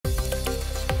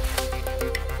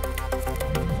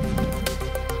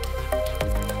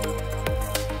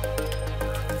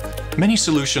Many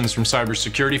solutions from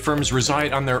cybersecurity firms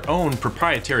reside on their own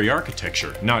proprietary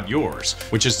architecture, not yours,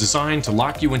 which is designed to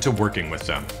lock you into working with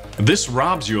them. This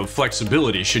robs you of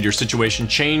flexibility should your situation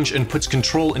change and puts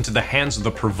control into the hands of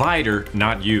the provider,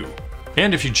 not you.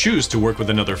 And if you choose to work with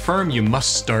another firm, you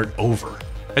must start over.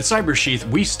 At CyberSheath,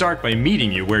 we start by meeting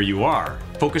you where you are,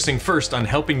 focusing first on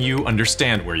helping you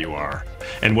understand where you are.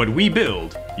 And what we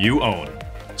build, you own.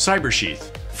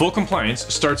 CyberSheath. Full compliance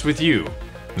starts with you,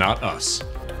 not us.